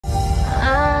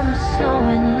so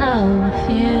in love with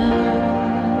you.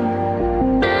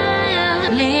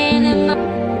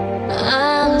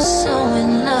 I'm so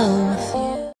in love with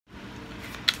you.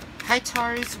 Hi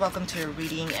Taurus, welcome to your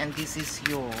reading, and this is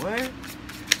your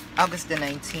August the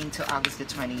 19th to August the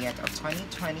 20th of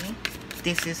 2020.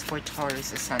 This is for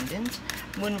Taurus Ascendant,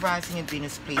 Moon, Rising, and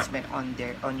Venus placement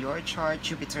on your chart.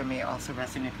 Jupiter may also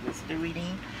resonate with the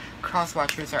reading. Cross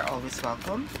watchers are always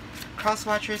welcome. Cross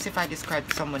watchers, if I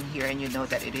describe someone here and you know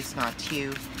that it is not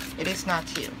you, it is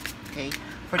not you. Okay.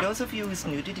 For those of you who's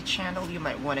new to the channel, you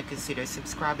might want to consider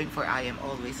subscribing, for I am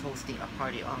always hosting a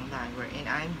party online wherein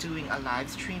I'm doing a live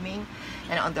streaming,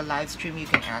 and on the live stream you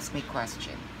can ask me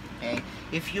questions. Okay.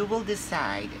 If you will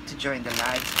decide to join the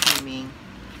live streaming,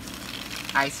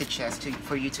 I suggest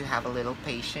for you to have a little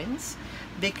patience,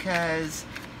 because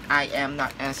I am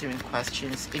not answering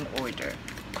questions in order.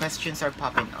 Questions are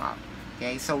popping up.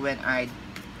 Okay, so when I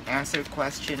answer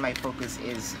question, my focus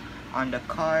is on the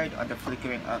card, on the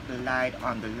flickering of the light,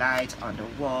 on the light, on the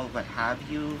wall, what have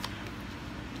you.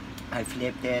 I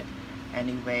flipped it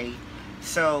anyway.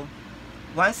 So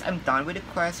once I'm done with the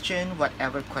question,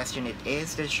 whatever question it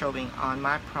is that's showing on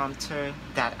my prompter,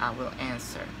 that I will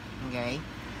answer. Okay.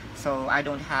 So I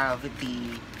don't have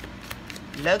the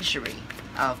luxury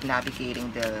of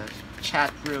navigating the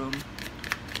chat room.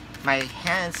 My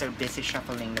hands are busy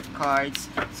shuffling the cards.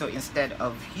 So instead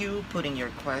of you putting your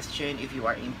question, if you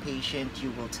are impatient,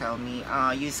 you will tell me,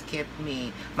 you skipped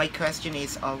me. My question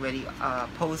is already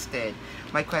posted.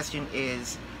 My question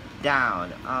is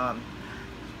down.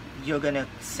 You're gonna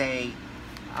say,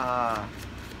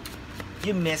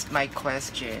 you missed my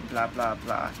question, blah blah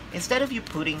blah. Instead of you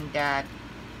putting that,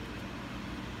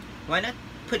 why not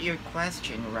put your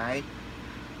question, right?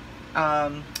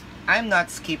 I'm not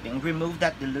skipping. Remove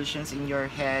that delusions in your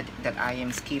head that I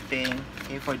am skipping.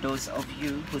 Okay, for those of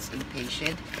you who's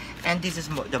impatient, and this is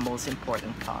the most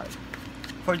important part.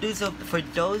 For those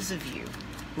of you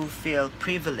who feel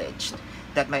privileged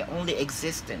that my only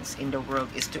existence in the world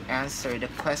is to answer the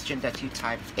question that you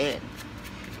typed in.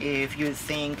 If you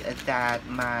think that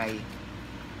my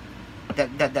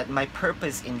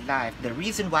purpose in life, the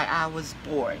reason why I was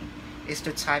born, is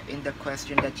to type in the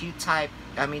question that you type,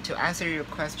 to answer your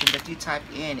question that you type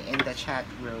in the chat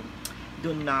room,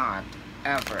 do not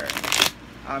ever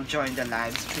join the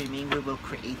live streaming. We will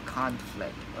create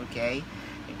conflict. Okay,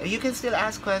 you can still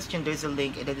ask questions. There's a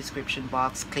link in the description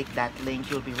box. Click that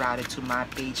link, you'll be routed to my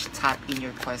page. Type in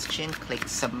your question, click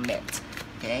submit.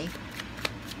 Okay,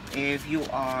 if you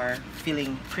are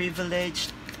feeling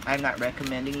privileged, I'm not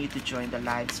recommending you to join the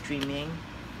live streaming.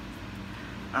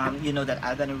 You know that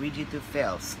I'm gonna read you to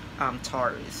fails,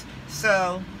 Taurus.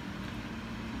 So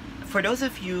for those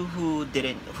of you who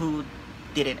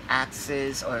didn't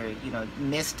access, or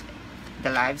missed the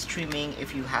live streaming,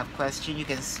 if you have question, you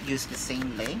can use the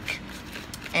same link.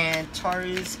 And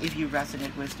Taurus, if you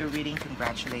resonate with the reading,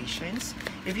 congratulations.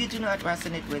 If you do not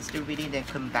resonate with the reading, then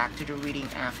come back to the reading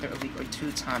after a week or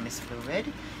two. Time is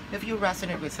fluid. If you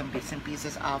resonate with some bits and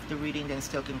pieces of the reading, then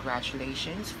still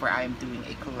congratulations, for I am doing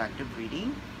a collective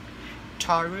reading.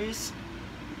 Taurus,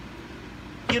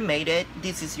 you made it.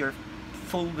 This is your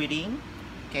full reading.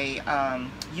 Okay,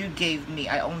 you gave me,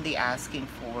 I only asking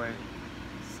for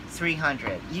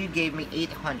 300. You gave me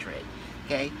 800.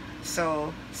 Okay,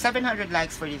 so 700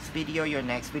 likes for this video. Your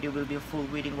next video will be a full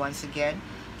reading once again.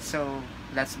 So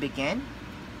let's begin.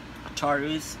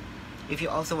 Taurus, if you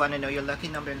also want to know your lucky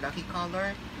number and lucky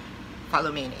color,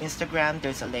 follow me on Instagram.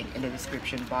 There's a link in the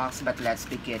description box. But let's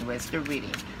begin with the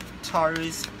reading.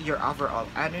 Taurus, your overall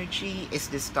energy is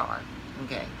the Star.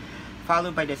 Okay,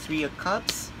 followed by the Three of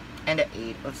Cups and the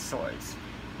Eight of Swords.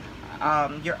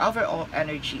 Your overall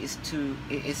energy is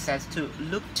it says to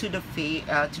look to the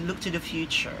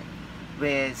future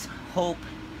with hope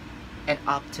and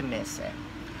optimism.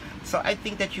 So I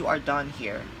think that you are done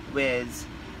here with,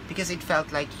 because it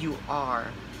felt like you are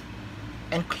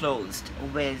enclosed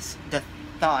with the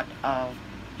thought of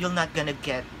you're not gonna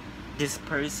get this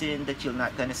person, that you're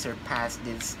not gonna surpass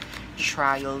these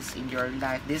trials in your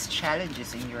life, these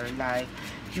challenges in your life.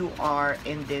 You are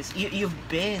in this, you've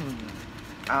been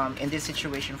in this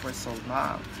situation for so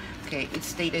long. Okay, it's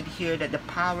stated here that the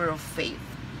power of faith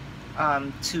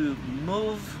to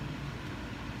move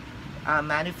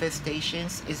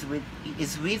manifestations is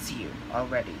with you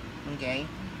already. Okay,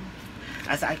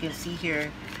 as I can see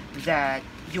here, that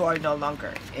you are no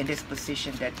longer in this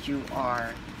position that you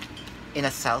are in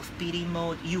a self-pity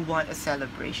mode. You want a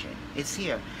celebration. It's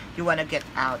here. You want to get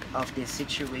out of this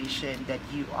situation that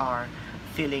you are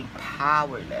feeling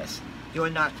powerless. You're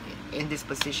not in this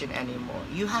position anymore.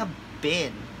 You have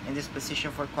been in this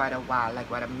position for quite a while. Like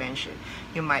what I mentioned,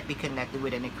 you might be connected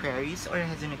with an Aquarius or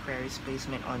has an Aquarius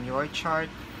placement on your chart,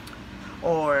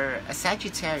 or a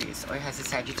Sagittarius or has a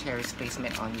Sagittarius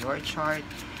placement on your chart,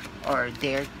 or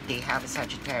they have a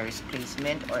Sagittarius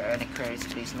placement or an Aquarius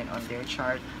placement on their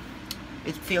chart.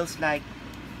 It feels like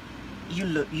you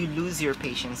lose your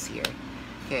patience here.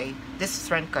 Okay, this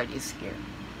Strength card is here.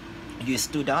 You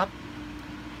stood up.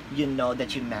 You know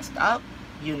that you messed up.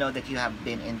 You know that you have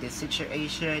been in this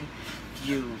situation.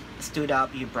 You stood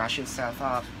up. You brush yourself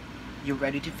up. You're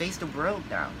ready to face the world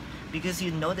now, because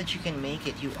you know that you can make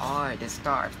it. You are the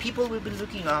star. People will be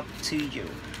looking up to you,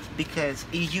 because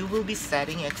you will be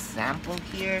setting example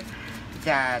here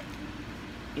that,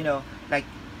 you know, like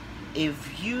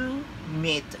if you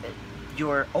meet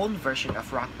your own version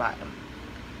of rock bottom,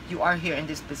 you are here in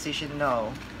this position.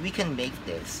 No, we can make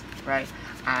this, right?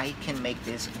 I can make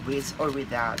this with or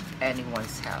without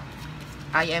anyone's help.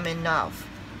 I am enough.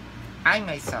 I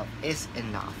myself is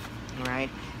enough, right?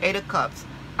 Eight of Cups,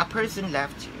 a person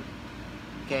left you,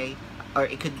 okay? Or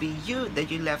it could be you that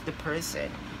you left the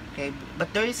person, okay?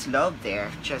 But there is love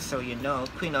there, just so you know.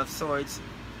 Queen of Swords,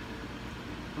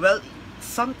 well,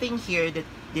 something here that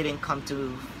didn't come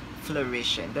to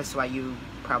fruition. That's why you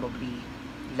probably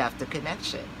left the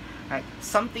connection, right?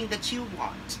 Something that you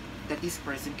want that this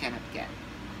person cannot get,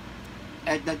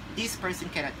 that this person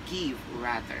cannot give,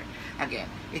 rather. Again,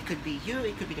 it could be you,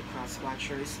 it could be the cross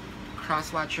watchers.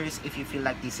 Cross watchers, if you feel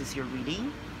like this is your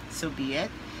reading, so be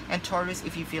it. And Taurus,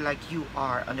 if you feel like you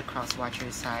are on the cross watcher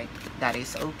side, that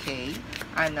is okay.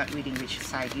 I'm not reading which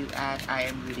side you at. I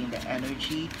am reading the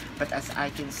energy. But as I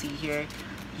can see here,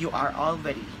 you are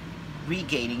already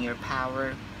regaining your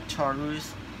power.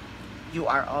 Taurus, you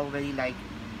are already like,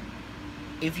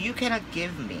 if you cannot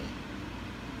give me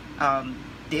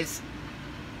this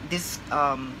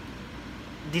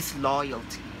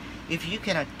loyalty, if you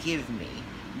cannot give me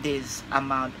this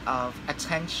amount of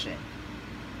attention,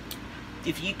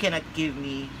 if you cannot give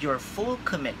me your full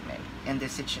commitment in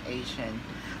this situation,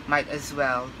 might as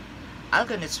well, I'm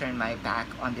gonna turn my back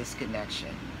on this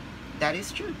connection. That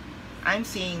is true. I'm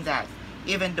seeing that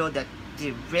even though that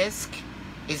the risk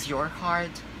is your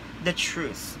heart, the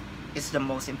truth is the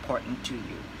most important to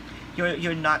you.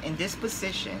 You're not in this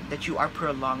position that you are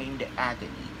prolonging the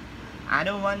agony. I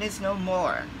don't want this no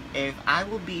more. If I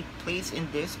will be placed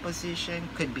in this position,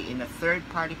 could be in a third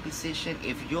party position,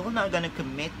 if you're not gonna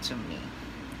commit to me,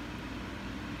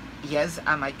 yes,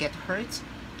 I might get hurt,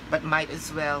 but might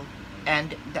as well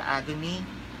end the agony.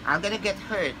 I'm gonna get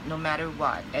hurt no matter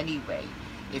what anyway.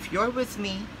 If you're with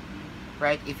me,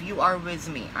 right, if you are with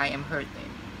me, I am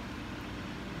hurting.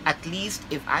 At least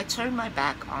if I turn my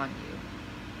back on you,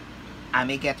 I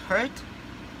may get hurt.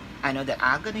 I know that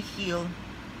I'm gonna heal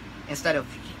instead of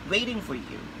waiting for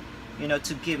you, you know,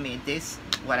 to give me this,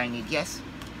 what I need. Yes,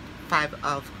 Five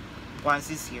of Wands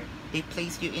is here. They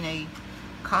place you in a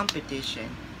competition.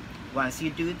 Once you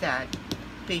do that,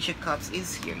 Page of Cups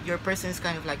is here. Your person is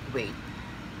kind of like, wait,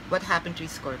 what happened to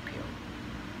Scorpio?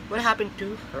 What happened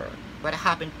to her? What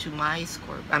happened to my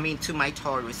Scorpio? I mean, to my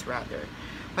Taurus, rather.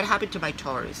 What happened to my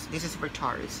Taurus? This is for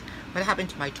Taurus. What happened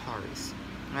to my Taurus?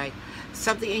 Right?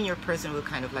 Something in your person will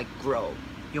kind of like grow.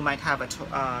 You might have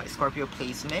a Scorpio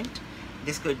placement.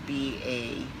 This could be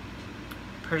a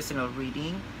personal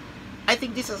reading. I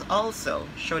think this has also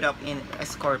showed up in a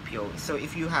Scorpio. So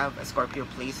if you have a Scorpio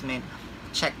placement,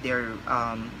 check their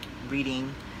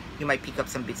reading. You might pick up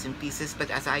some bits and pieces.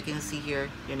 But as I can see here,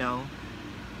 you know,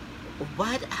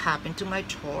 what happened to my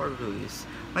Taurus?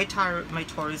 My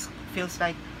Taurus feels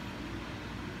like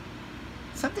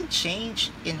something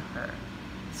changed in her.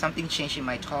 Something changed in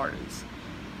my Taurus.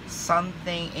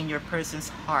 Something in your person's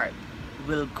heart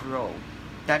will grow.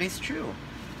 That is true.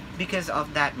 Because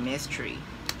of that mystery.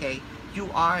 Okay? You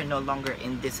are no longer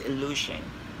in this illusion.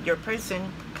 Your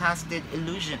person casted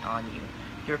illusion on you.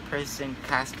 Your person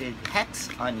casted hex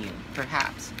on you,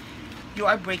 perhaps. You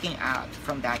are breaking out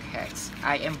from that hex.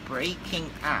 I am breaking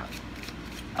out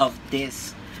of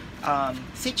this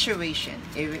situation.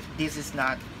 If this is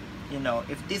not, you know,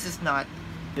 if this is not,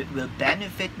 it will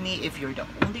benefit me, if you're the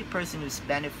only person who's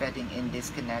benefiting in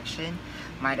this connection,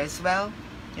 might as well,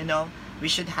 you know, we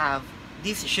should have,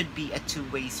 this should be a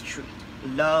two-way street.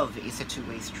 Love is a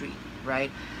two-way street, right?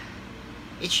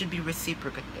 It should be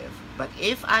reciprocative. But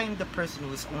if I'm the person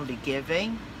who's only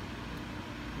giving,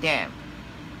 damn,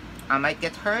 I might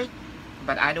get hurt,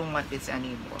 but I don't want this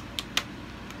anymore.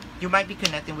 You might be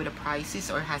connecting with a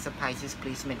Pisces or has a Pisces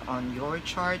placement on your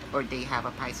chart, or they have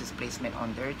a Pisces placement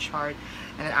on their chart.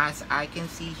 And as I can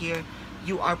see here,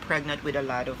 you are pregnant with a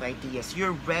lot of ideas.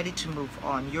 You're ready to move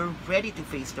on. You're ready to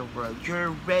face the world.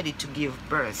 You're ready to give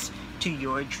birth to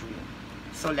your dream.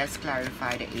 So let's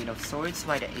clarify the Eight of Swords,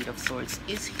 why the Eight of Swords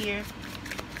is here.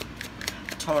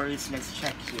 Taurus, let's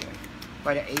check here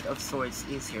why the Eight of Swords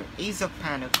is here. Ace of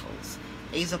Pentacles.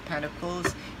 Ace of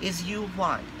Pentacles is you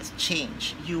want a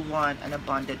change. You want an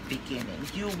abundant beginning.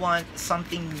 You want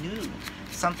something new,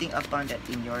 something abundant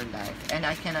in your life. And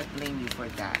I cannot blame you for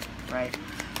that, right?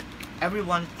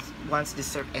 Everyone wants to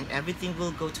serve, and everything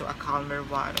will go to a calmer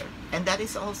water. And that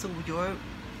is also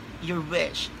your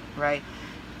wish, right?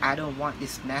 I don't want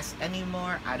this mess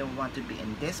anymore. I don't want to be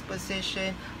in this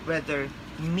position. Whether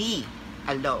me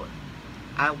alone,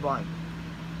 I want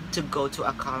to go to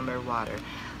a calmer water.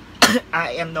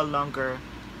 I am no longer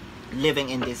living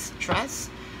in this stress.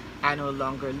 I no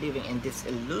longer living in this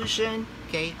illusion.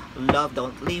 Okay, love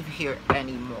don't live here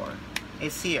anymore.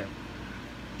 It's here.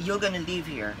 You're gonna live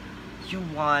here. You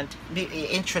want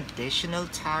in traditional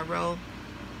tarot,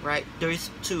 right? There's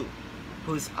two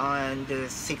who's on the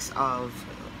six of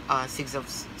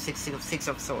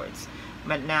swords.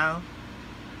 But now,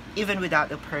 even without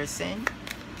the person,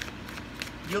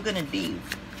 you're gonna leave.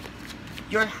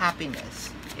 Your happiness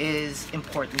is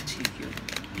important to you.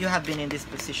 You have been in this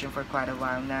position for quite a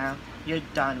while now. You're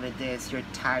done with this. You're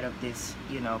tired of this,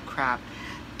 you know, crap.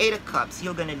 Eight of Cups.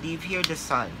 You're gonna leave here the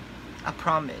Sun. A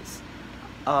promise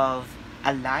of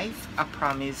a life. A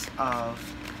promise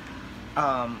of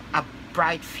a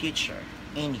bright future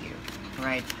in you,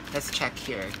 right? Let's check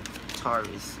here,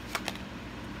 Taurus.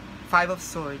 Five of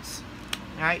Swords,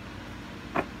 right?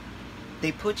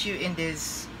 They put you in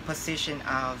this position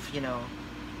of, you know,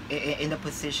 in the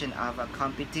position of a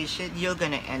competition. You're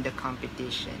gonna end the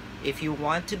competition. If you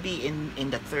want to be in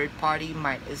the third party,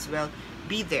 might as well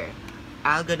be there.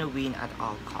 I'm gonna win at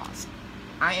all costs.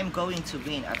 I am going to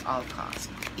win at all costs,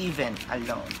 even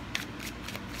alone.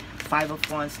 Five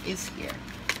of Wands is here.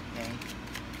 Okay.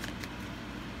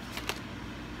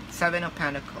 Seven of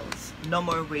Pentacles. No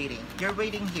more waiting. You're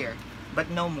waiting here, but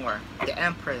no more. The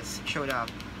Empress showed up.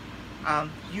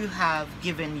 You have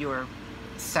given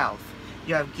yourself,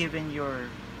 you have given your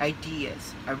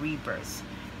ideas a rebirth,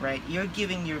 right? You're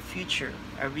giving your future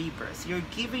a rebirth. You're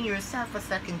giving yourself a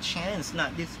second chance,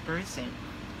 not this person.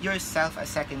 Yourself a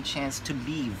second chance to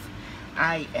live.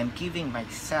 I am giving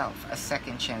myself a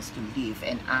second chance to live,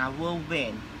 and I will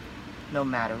win no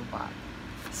matter what.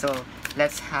 So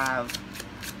let's have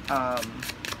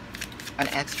an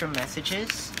extra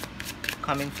messages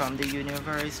coming from the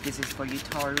universe. This is for you,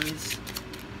 Taurus,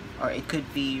 or it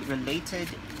could be related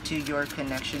to your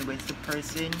connection with the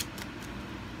person.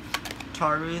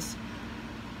 Taurus,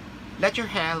 let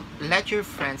your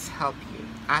friends help you.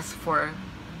 Ask for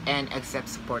and accept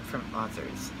support from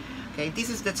others. Okay, this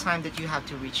is the time that you have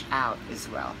to reach out as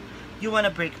well. You want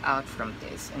to break out from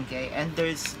this, okay? And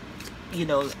there's, you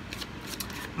know,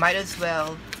 might as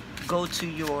well go to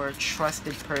your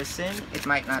trusted person. It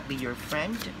might not be your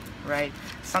friend, right?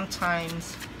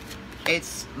 Sometimes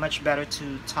it's much better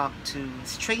to talk to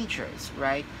strangers,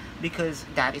 right? Because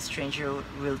that stranger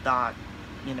will not,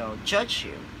 you know, judge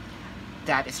you.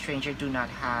 That stranger do not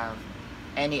have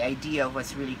any idea of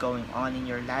what's really going on in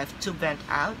your life to vent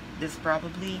out this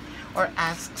probably, or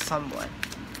ask someone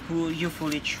who you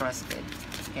fully trusted.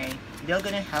 Okay, they're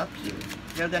gonna help you.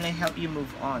 They're gonna help you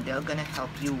move on. They're gonna help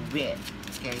you win.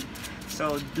 Okay,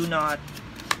 so do not,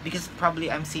 because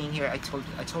probably I'm seeing here, I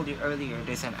told you earlier,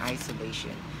 there's an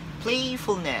isolation.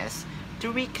 Playfulness.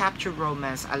 To recapture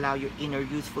romance, allow your inner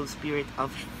youthful spirit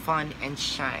of fun and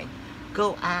shine.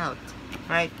 Go out,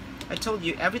 right? I told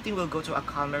you, everything will go to a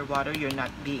calmer water. You're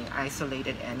not being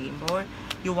isolated anymore.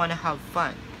 You want to have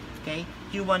fun, okay?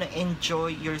 You want to enjoy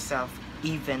yourself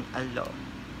even alone.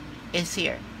 It's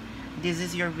here. This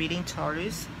is your reading,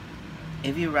 Taurus.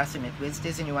 If you resonate with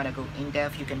this and you want to go in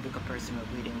depth, you can book a personal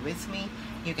reading with me.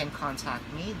 You can contact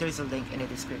me. There's a link in the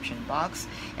description box.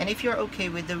 And if you're okay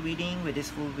with the reading, with this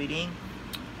full reading,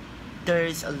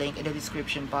 there's a link in the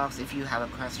description box. If you have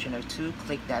a question or two,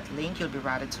 click that link. You'll be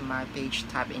routed to my page.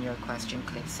 Type in your question,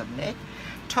 click submit.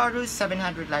 Taurus,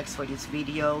 700 likes for this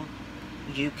video.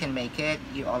 You can make it.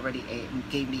 You already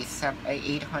gave me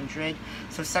 800.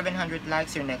 So 700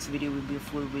 likes, your next video will be a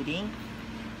full reading.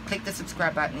 Click the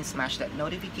subscribe button and smash that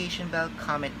notification bell.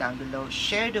 Comment down below.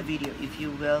 Share the video if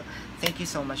you will. Thank you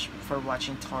so much for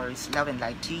watching, Taurus. Love and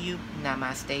light to you.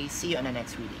 Namaste. See you on the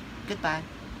next reading. Goodbye.